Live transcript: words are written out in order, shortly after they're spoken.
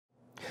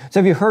So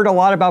have you heard a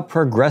lot about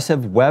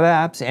progressive web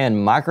apps and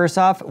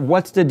Microsoft?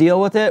 What's the deal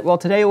with it? Well,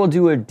 today we'll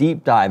do a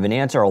deep dive and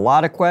answer a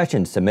lot of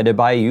questions submitted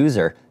by a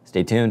user.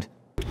 Stay tuned.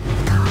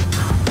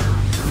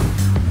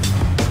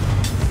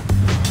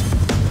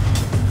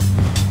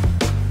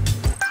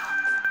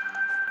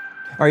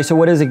 All right, so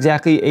what is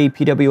exactly a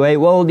PWA?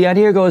 Well, the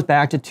idea goes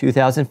back to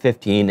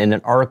 2015 in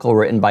an article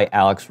written by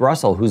Alex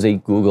Russell, who's a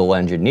Google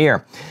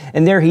engineer.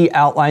 And there he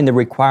outlined the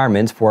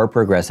requirements for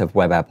progressive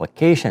web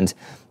applications.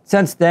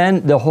 Since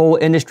then, the whole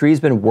industry has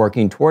been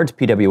working towards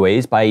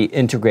PWAs by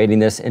integrating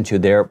this into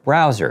their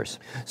browsers.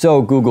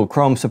 So Google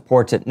Chrome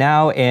supports it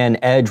now, and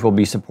Edge will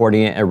be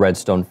supporting it in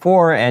Redstone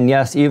 4. And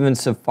yes, even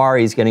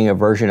Safari is getting a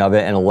version of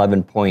it in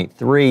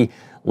 11.3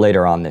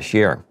 later on this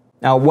year.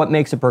 Now, what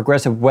makes a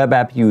progressive web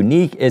app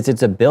unique is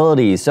its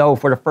ability. So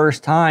for the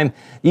first time,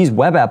 these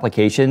web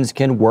applications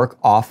can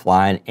work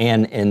offline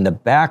and in the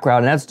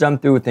background. And that's done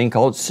through a thing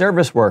called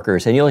service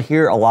workers. And you'll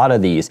hear a lot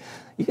of these.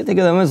 You can think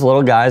of them as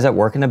little guys that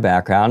work in the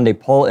background. They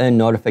pull in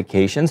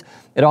notifications.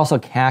 It also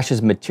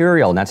caches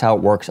material, and that's how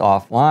it works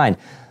offline.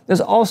 There's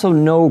also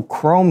no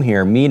Chrome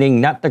here, meaning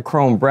not the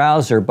Chrome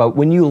browser, but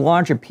when you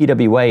launch a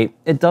PWA,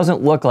 it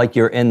doesn't look like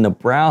you're in the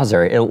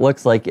browser. It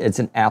looks like it's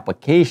an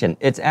application.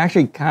 It's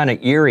actually kind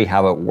of eerie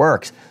how it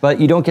works, but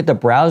you don't get the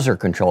browser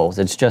controls.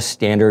 It's just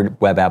standard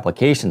web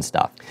application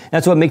stuff.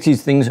 That's what makes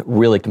these things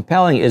really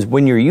compelling is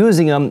when you're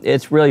using them,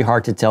 it's really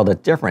hard to tell the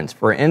difference.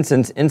 For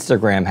instance,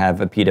 Instagram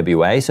have a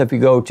PWA. So if you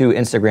go to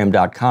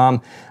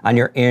Instagram.com on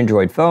your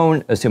Android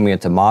phone, assuming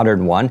it's a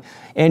modern one,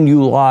 and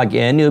you log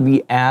in, you'll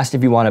be asked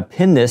if you want to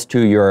pin this to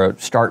your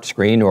start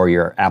screen or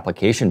your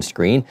application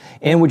screen,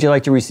 and would you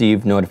like to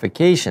receive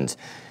notifications?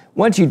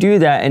 Once you do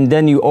that and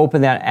then you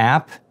open that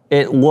app,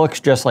 it looks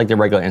just like the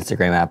regular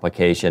Instagram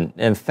application.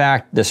 In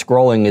fact, the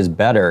scrolling is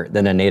better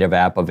than a native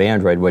app of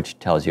Android, which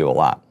tells you a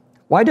lot.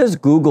 Why does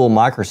Google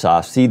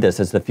Microsoft see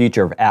this as the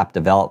future of app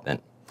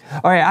development?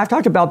 All right, I've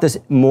talked about this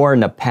more in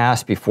the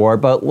past before,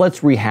 but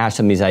let's rehash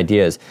some of these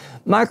ideas.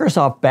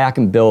 Microsoft back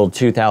in Build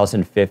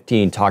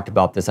 2015 talked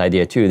about this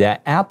idea too,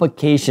 that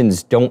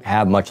applications don't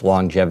have much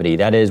longevity.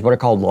 That is what are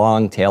called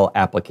long tail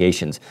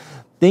applications.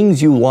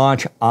 Things you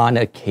launch on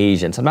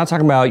occasion. So I'm not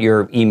talking about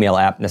your email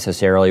app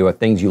necessarily or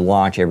things you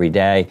launch every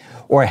day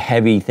or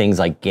heavy things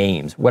like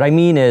games. What I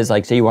mean is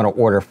like say you want to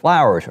order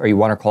flowers or you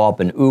want to call up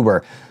an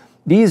Uber.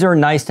 These are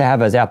nice to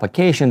have as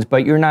applications,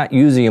 but you're not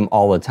using them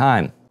all the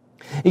time.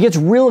 It gets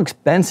real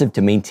expensive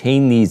to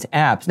maintain these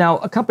apps. Now,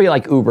 a company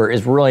like Uber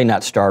is really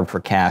not starved for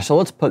cash, so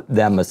let's put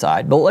them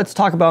aside. But let's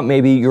talk about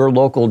maybe your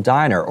local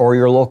diner or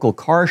your local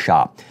car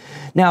shop.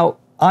 Now,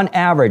 on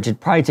average, it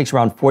probably takes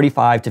around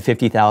 $45,000 to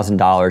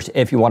 $50,000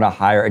 if you want to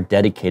hire a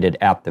dedicated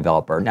app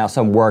developer. Now,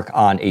 some work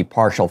on a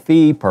partial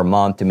fee per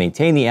month to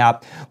maintain the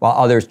app, while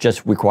others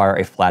just require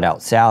a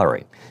flat-out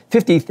salary.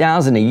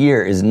 $50,000 a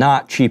year is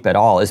not cheap at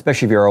all,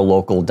 especially if you're a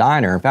local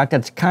diner. In fact,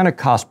 that's kind of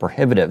cost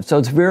prohibitive. So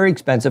it's very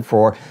expensive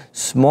for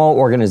small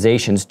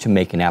organizations to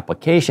make an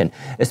application,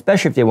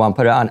 especially if they want to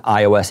put it on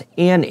iOS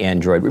and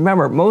Android.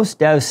 Remember, most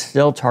devs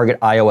still target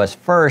iOS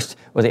first,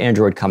 with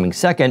Android coming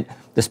second,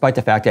 despite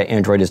the fact that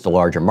Android is the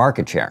larger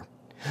market share.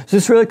 So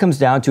this really comes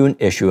down to an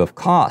issue of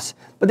cost.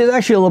 But there's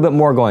actually a little bit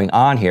more going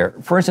on here.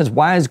 For instance,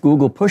 why is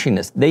Google pushing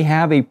this? They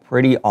have a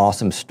pretty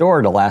awesome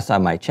store the last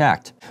time I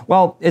checked.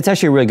 Well, it's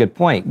actually a really good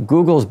point.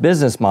 Google's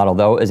business model,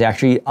 though, is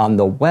actually on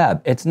the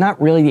web. It's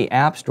not really the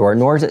App Store,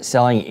 nor is it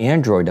selling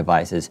Android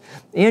devices.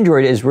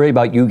 Android is really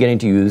about you getting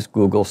to use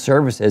Google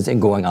services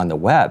and going on the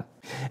web.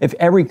 If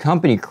every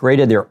company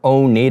created their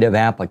own native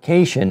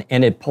application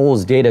and it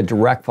pulls data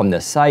direct from the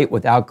site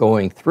without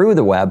going through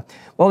the web,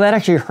 well, that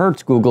actually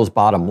hurts Google's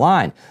bottom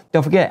line.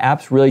 Don't forget,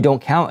 apps really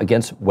don't count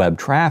against web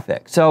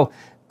traffic. So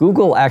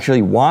Google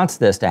actually wants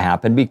this to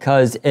happen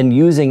because in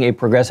using a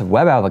progressive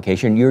web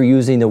application, you're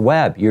using the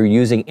web, you're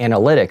using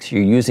analytics,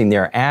 you're using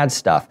their ad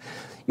stuff.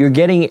 You're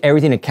getting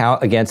everything to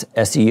count against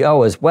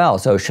SEO as well,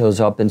 so it shows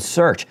up in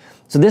search.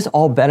 So this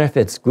all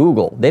benefits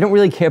Google. They don't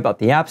really care about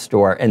the App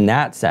Store in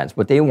that sense.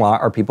 What they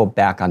want are people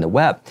back on the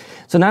web.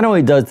 So not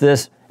only does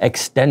this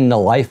extend the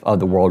life of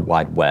the World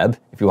Wide Web,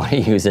 if you want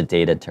to use a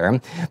dated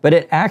term, but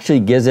it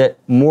actually gives it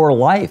more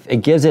life.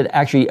 It gives it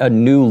actually a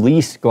new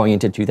lease going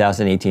into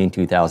 2018,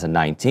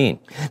 2019.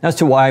 Now, as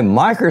to why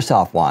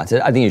Microsoft wants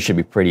it, I think it should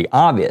be pretty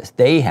obvious.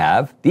 They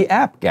have the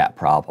app gap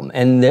problem,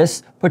 and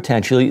this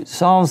potentially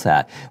solves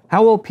that.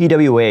 How will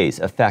PWAs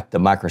affect the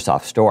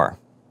Microsoft Store?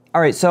 All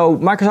right, so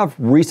Microsoft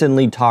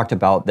recently talked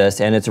about this,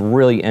 and it's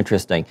really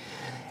interesting.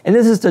 And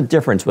this is the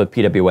difference with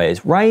PWAs.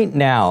 Right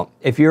now,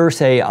 if you're,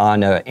 say,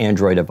 on an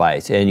Android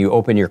device and you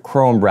open your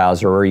Chrome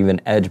browser or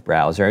even Edge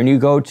browser and you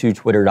go to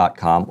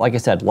twitter.com, like I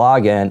said,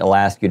 log in, it'll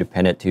ask you to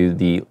pin it to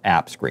the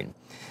app screen.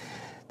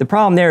 The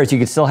problem there is you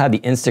can still have the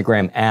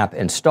Instagram app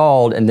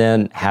installed and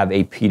then have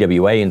a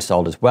PWA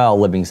installed as well,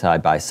 living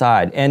side by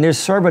side. And there's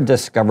sort of a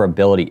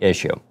discoverability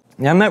issue.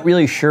 Now, I'm not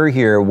really sure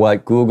here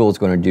what Google is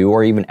going to do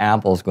or even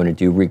Apple is going to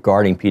do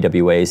regarding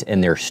PWAs in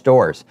their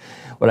stores.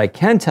 What I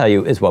can tell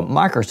you is what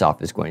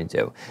Microsoft is going to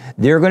do.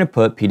 They're going to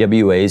put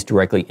PWAs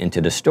directly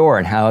into the store,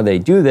 and how they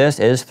do this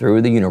is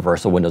through the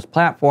Universal Windows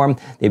platform.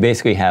 They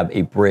basically have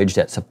a bridge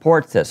that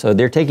supports this. So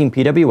they're taking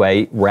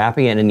PWA,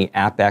 wrapping it in the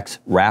AppX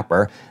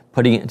wrapper,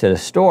 putting it into the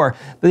store,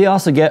 but they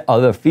also get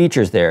other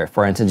features there.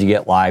 For instance, you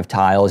get live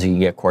tiles, you can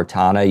get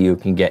Cortana, you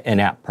can get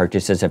in-app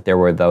purchases if there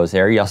were those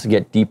there. You also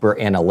get deeper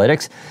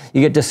analytics.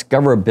 You get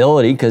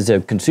discoverability because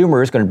the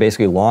consumer is going to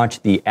basically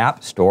launch the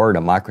App Store, the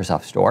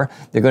Microsoft Store.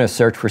 They're going to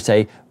search for,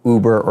 say,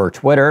 Uber or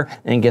Twitter,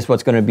 and guess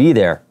what's going to be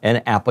there?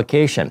 An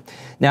application.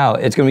 Now,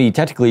 it's going to be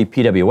technically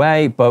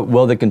PWA, but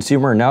will the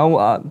consumer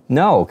know?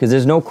 No, because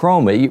there's no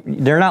Chrome.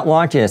 They're not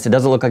launching this. It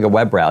doesn't look like a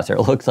web browser.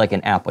 It looks like an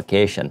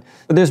application.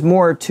 But there's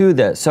more to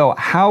this. So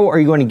how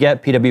are you going to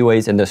get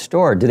PWAs in the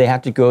store? Do they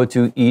have to go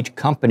to each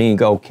company and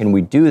go, can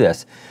we do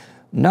this?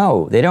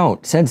 No, they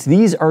don't. Since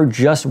these are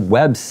just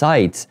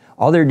websites,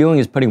 all they're doing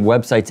is putting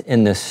websites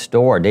in the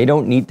store. They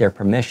don't need their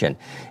permission.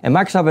 And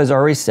Microsoft has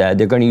already said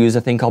they're going to use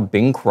a thing called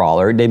Bing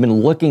Crawler. They've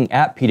been looking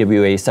at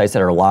PWA sites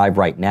that are live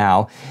right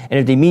now. And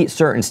if they meet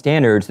certain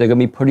standards, they're going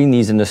to be putting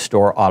these in the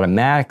store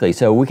automatically.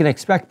 So we can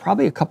expect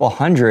probably a couple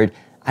hundred,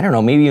 I don't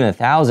know, maybe even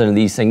 1,000 of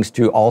these things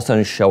to all of a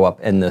sudden show up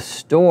in the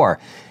store.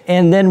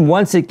 And then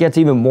once it gets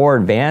even more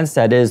advanced,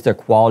 that is, the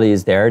quality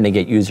is there and they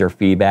get user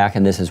feedback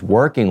and this is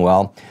working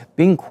well,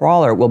 Bing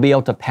Crawler will be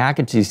able to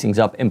package these things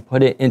up and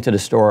put it into the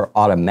store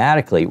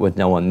automatically with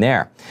no one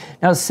there.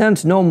 Now,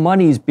 since no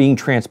money is being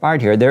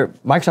transpired here,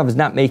 Microsoft is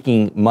not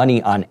making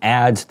money on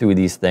ads through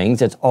these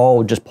things. It's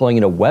all just pulling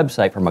in a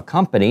website from a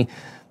company.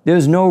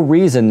 There's no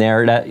reason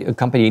there that a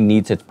company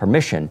needs its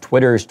permission.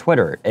 Twitter is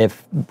Twitter.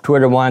 If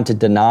Twitter wanted to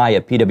deny a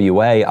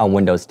PWA on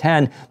Windows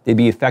 10, they'd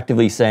be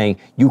effectively saying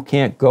you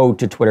can't go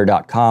to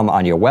twitter.com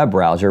on your web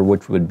browser,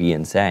 which would be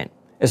insane.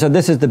 And so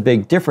this is the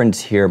big difference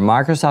here.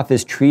 Microsoft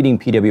is treating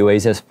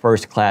PWAs as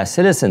first-class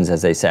citizens,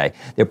 as they say.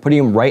 They're putting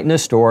them right in the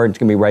store. It's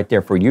going to be right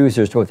there for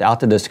users, so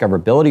without the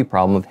discoverability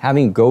problem of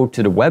having to go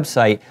to the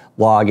website,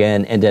 log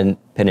in, and then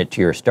pin it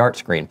to your start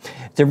screen.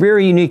 It's a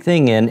very unique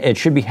thing, and it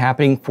should be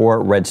happening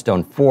for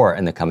Redstone 4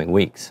 in the coming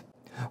weeks.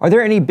 Are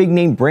there any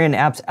big-name brand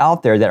apps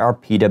out there that are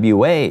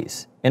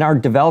PWAs? And are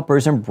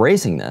developers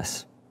embracing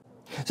this?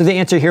 So the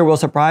answer here will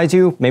surprise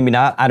you, maybe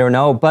not, I don't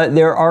know, but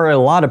there are a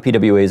lot of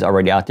PWAs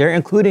already out there,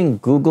 including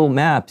Google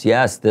Maps.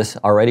 Yes, this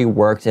already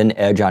works in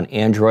Edge on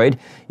Android.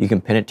 You can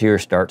pin it to your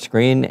start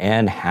screen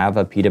and have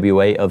a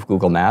PWA of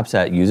Google Maps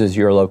that uses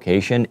your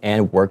location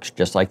and works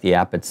just like the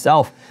app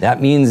itself.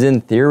 That means in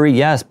theory,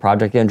 yes,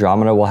 Project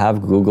Andromeda will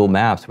have Google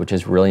Maps, which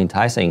is really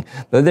enticing.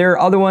 But there are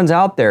other ones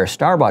out there.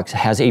 Starbucks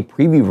has a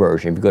preview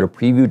version. If you go to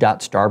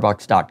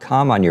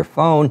preview.starbucks.com on your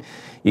phone,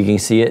 you can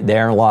see it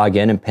there and log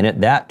in and pin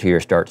that to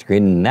your start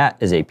screen, and that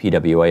is a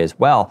PWA as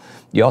well.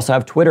 You also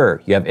have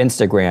Twitter, you have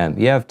Instagram,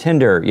 you have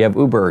Tinder, you have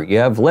Uber, you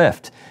have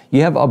Lyft.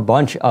 You have a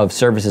bunch of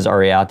services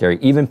already out there.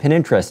 Even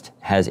Pinterest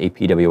has a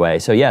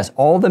PWA. So yes,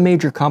 all the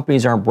major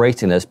companies are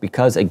embracing this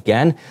because,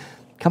 again,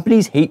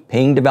 companies hate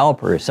paying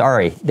developers.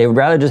 Sorry, they would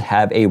rather just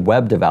have a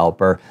web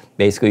developer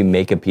basically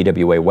make a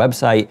PWA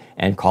website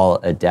and call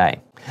it a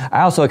day.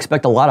 I also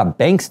expect a lot of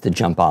banks to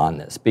jump on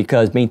this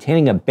because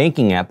maintaining a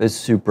banking app is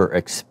super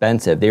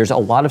expensive. There's a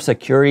lot of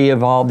security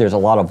involved. There's a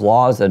lot of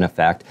laws in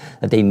effect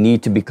that they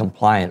need to be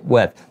compliant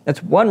with.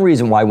 That's one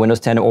reason why Windows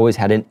 10 always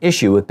had an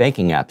issue with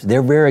banking apps.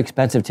 They're very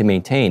expensive to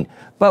maintain.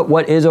 But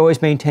what is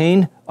always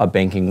maintained? A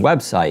banking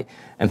website.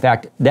 In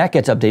fact, that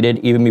gets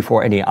updated even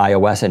before any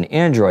iOS and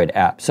Android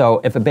app.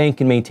 So if a bank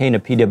can maintain a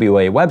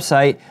PWA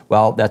website,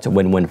 well, that's a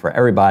win-win for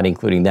everybody,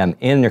 including them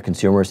and their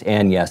consumers,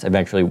 and yes,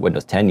 eventually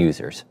Windows 10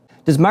 users.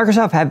 Does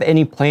Microsoft have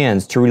any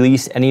plans to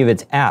release any of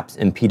its apps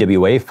in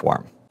PWA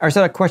form? Our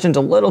set of questions a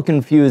little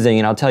confusing,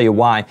 and I'll tell you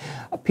why.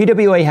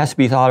 PWA has to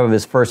be thought of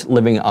as first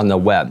living on the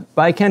web,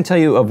 but I can tell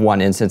you of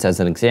one instance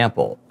as an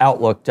example,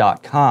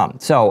 Outlook.com.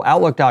 So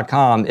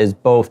Outlook.com is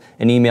both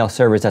an email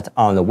service that's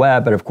on the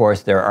web, but of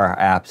course there are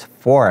apps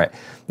for it.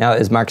 Now,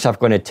 is Microsoft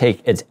going to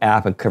take its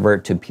app and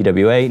convert it to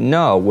PWA?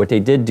 No. What they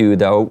did do,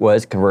 though,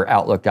 was convert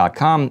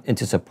Outlook.com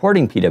into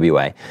supporting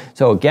PWA.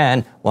 So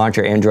again, launch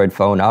your Android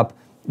phone up,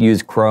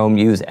 use Chrome,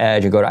 use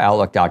Edge, and go to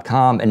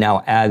Outlook.com, and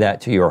now add that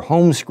to your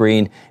home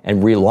screen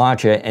and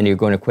relaunch it, and you're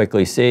going to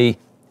quickly see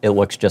it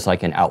looks just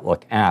like an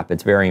Outlook app.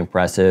 It's very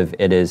impressive.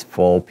 It is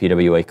full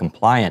PWA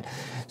compliant.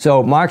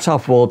 So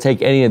Microsoft will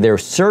take any of their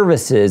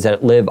services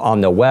that live on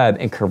the web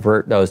and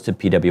convert those to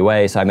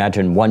PWA. So I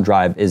imagine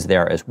OneDrive is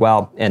there as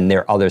well, and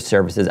there are other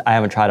services. I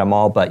haven't tried them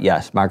all, but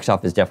yes,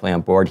 Microsoft is definitely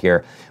on board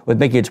here with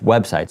making its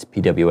websites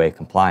PWA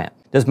compliant.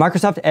 Does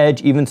Microsoft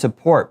Edge even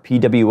support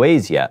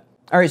PWAs yet?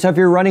 All right, so if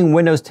you're running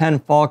Windows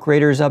 10 Fall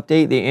Creators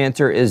Update, the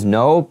answer is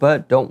no,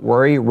 but don't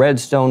worry,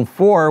 Redstone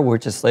 4,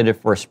 which is slated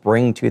for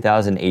spring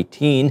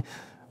 2018,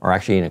 or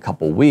actually in a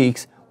couple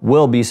weeks,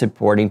 will be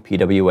supporting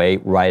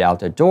PWA right out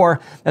the door.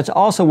 That's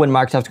also when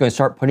Microsoft's going to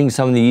start putting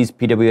some of these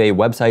PWA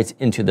websites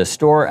into the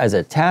store as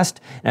a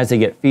test. And as they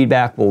get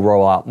feedback, we'll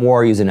roll out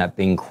more using that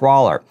Bing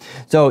crawler.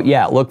 So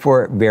yeah, look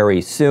for it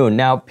very soon.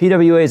 Now,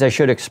 PWA, as I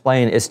should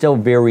explain, is still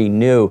very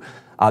new.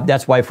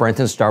 That's why, for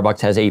instance, Starbucks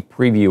has a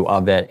preview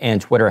of it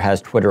and Twitter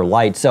has Twitter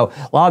Lite. So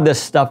a lot of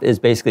this stuff is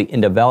basically in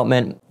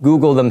development.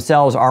 Google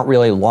themselves aren't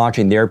really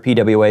launching their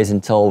PWAs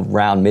until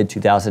around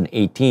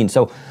mid-2018.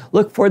 So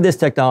look for this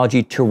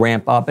technology to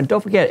ramp up. And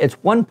don't forget, it's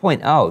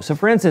 1.0. So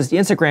for instance, the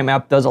Instagram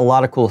app does a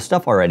lot of cool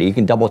stuff already. You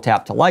can double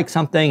tap to like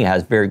something. It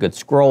has very good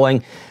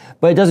scrolling.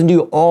 But it doesn't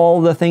do all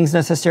the things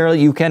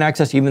necessarily. You can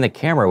access even the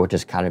camera, which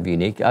is kind of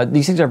unique.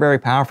 These things are very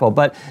powerful,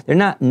 but they're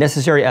not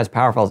necessarily as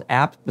powerful as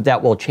apps, but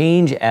that will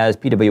change as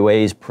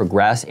PWAs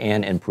progress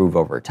and improve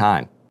over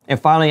time. And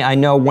finally, I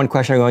know one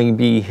question I'm going to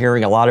be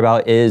hearing a lot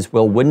about is,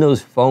 will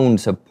Windows Phone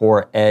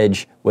support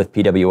Edge with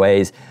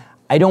PWAs?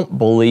 I don't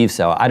believe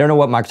so. I don't know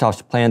what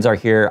Microsoft's plans are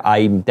here.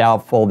 I'm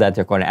doubtful that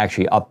they're going to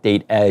actually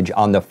update Edge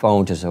on the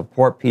phone to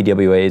support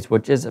PWAs,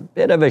 which is a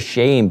bit of a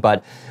shame,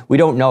 but we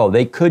don't know.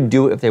 They could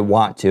do it if they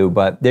want to,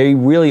 but they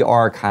really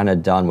are kind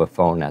of done with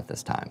phone at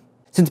this time.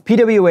 Since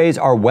PWAs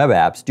are web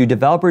apps, do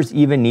developers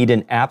even need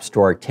an app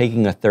store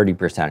taking a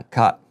 30%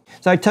 cut?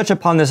 So I touched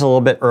upon this a little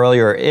bit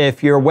earlier.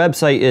 If your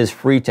website is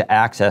free to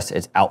access,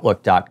 it's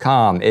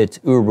Outlook.com, it's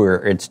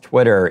Uber, it's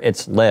Twitter,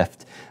 it's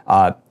Lyft,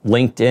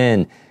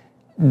 LinkedIn,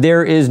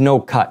 there is no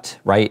cut,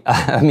 right?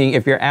 I mean,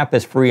 if your app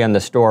is free on the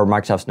store,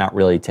 Microsoft's not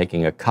really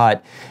taking a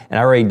cut. And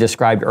I already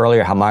described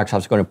earlier how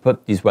Microsoft's going to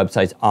put these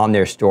websites on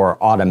their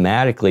store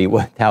automatically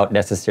without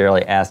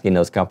necessarily asking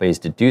those companies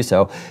to do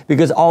so,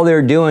 because all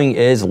they're doing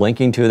is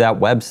linking to that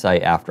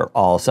website after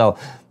all. So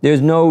there's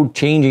no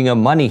changing of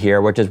money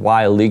here, which is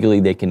why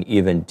legally they can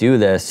even do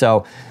this.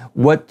 So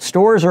what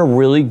stores are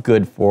really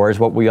good for is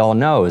what we all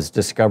know is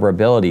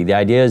discoverability. The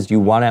idea is you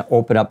want to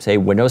open up, say,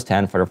 Windows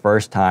 10 for the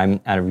first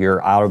time out of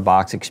your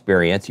out-of-box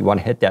experience. You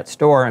want to hit that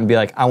store and be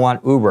like, I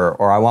want Uber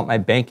or I want my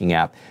banking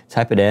app.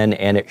 Type it in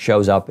and it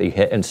shows up, you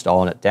hit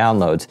install and it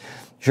downloads.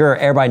 Sure,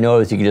 everybody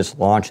knows you can just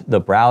launch the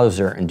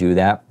browser and do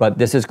that, but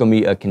this is going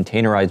to be a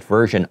containerized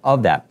version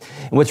of that.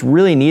 And what's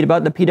really neat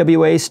about the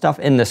PWA stuff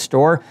in the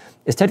store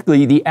is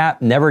technically the app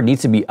never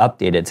needs to be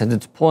updated. Since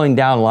it's pulling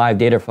down live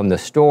data from the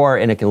store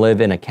and it can live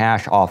in a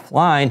cache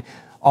offline,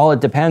 all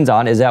it depends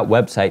on is that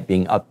website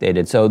being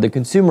updated. So the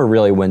consumer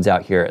really wins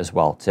out here as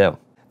well too.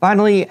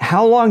 Finally,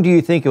 how long do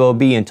you think it will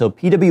be until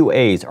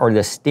PWAs are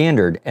the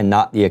standard and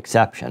not the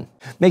exception?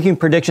 Making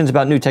predictions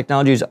about new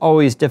technology is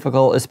always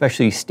difficult,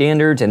 especially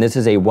standards, and this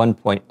is a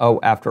 1.0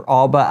 after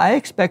all, but I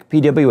expect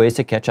PWAs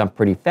to catch on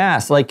pretty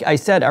fast. Like I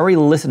said, I already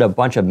listed a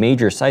bunch of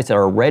major sites that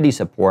are already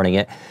supporting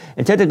it,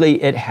 and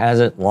technically it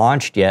hasn't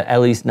launched yet,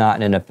 at least not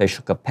in an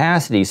official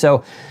capacity.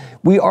 So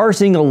we are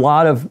seeing a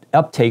lot of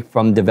uptake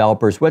from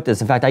developers with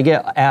this. In fact, I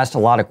get asked a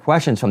lot of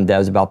questions from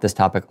devs about this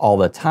topic all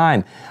the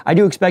time. I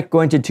do expect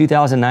going to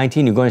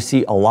 2019, you're going to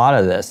see a lot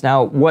of this.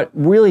 Now, what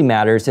really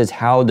matters is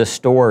how the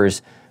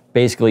stores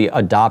basically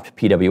adopt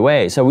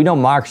PWA. So we know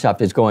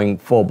Microsoft is going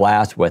full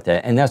blast with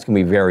it, and that's going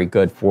to be very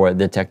good for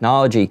the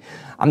technology.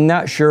 I'm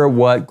not sure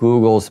what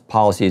Google's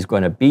policy is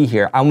going to be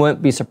here. I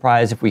wouldn't be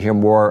surprised if we hear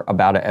more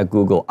about it at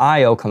Google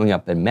I/O coming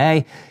up in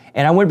May.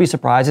 And I wouldn't be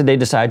surprised if they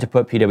decide to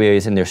put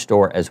PWAs in their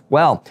store as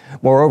well.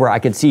 Moreover, I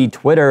could see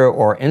Twitter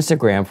or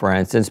Instagram, for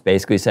instance,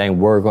 basically saying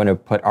we're going to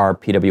put our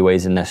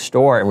PWAs in the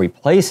store and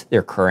replace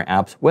their current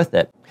apps with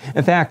it.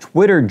 In fact,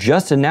 Twitter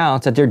just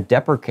announced that they're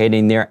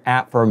deprecating their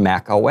app for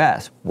Mac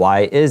OS.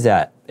 Why is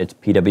that? It's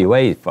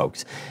PWA,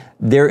 folks.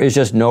 There is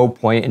just no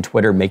point in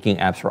Twitter making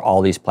apps for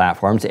all these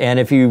platforms. And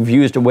if you've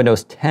used a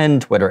Windows 10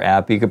 Twitter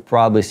app, you could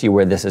probably see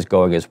where this is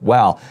going as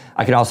well.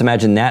 I can also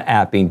imagine that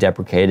app being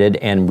deprecated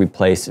and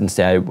replaced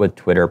instead with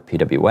Twitter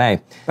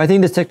PWA. But I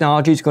think this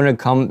technology is going to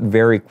come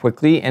very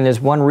quickly, and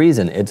there's one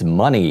reason: it's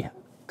money.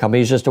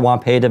 Companies just don't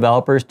want to pay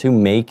developers to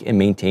make and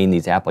maintain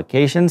these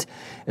applications.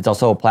 It's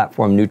also a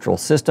platform neutral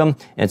system,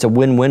 and it's a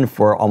win-win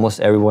for almost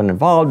everyone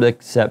involved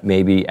except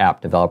maybe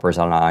app developers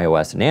on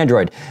iOS and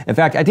Android. In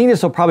fact, I think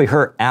this will probably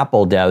hurt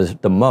Apple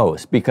devs the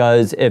most,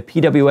 because if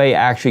PWA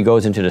actually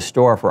goes into the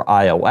store for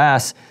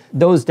iOS,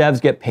 those devs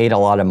get paid a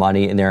lot of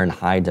money and they're in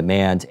high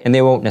demand, and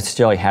they won't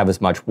necessarily have as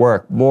much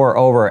work.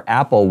 Moreover,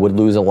 Apple would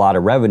lose a lot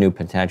of revenue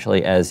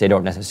potentially, as they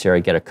don't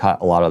necessarily get to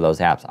cut a lot of those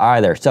apps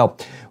either. So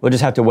we'll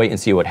just have to wait and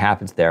see what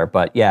happens there.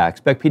 But yeah,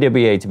 expect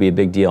PWA to be a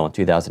big deal in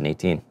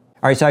 2018.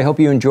 All right, so I hope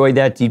you enjoyed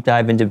that deep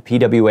dive into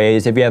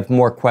PWAs. If you have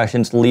more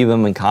questions, leave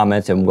them in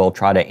comments and we'll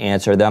try to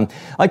answer them.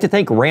 I'd like to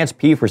thank Rance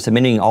P for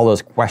submitting all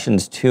those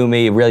questions to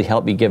me. It really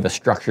helped me give a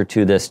structure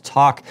to this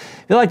talk.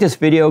 If you like this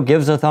video,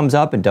 give us a thumbs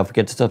up and don't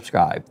forget to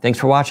subscribe. Thanks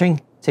for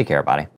watching. Take care, everybody.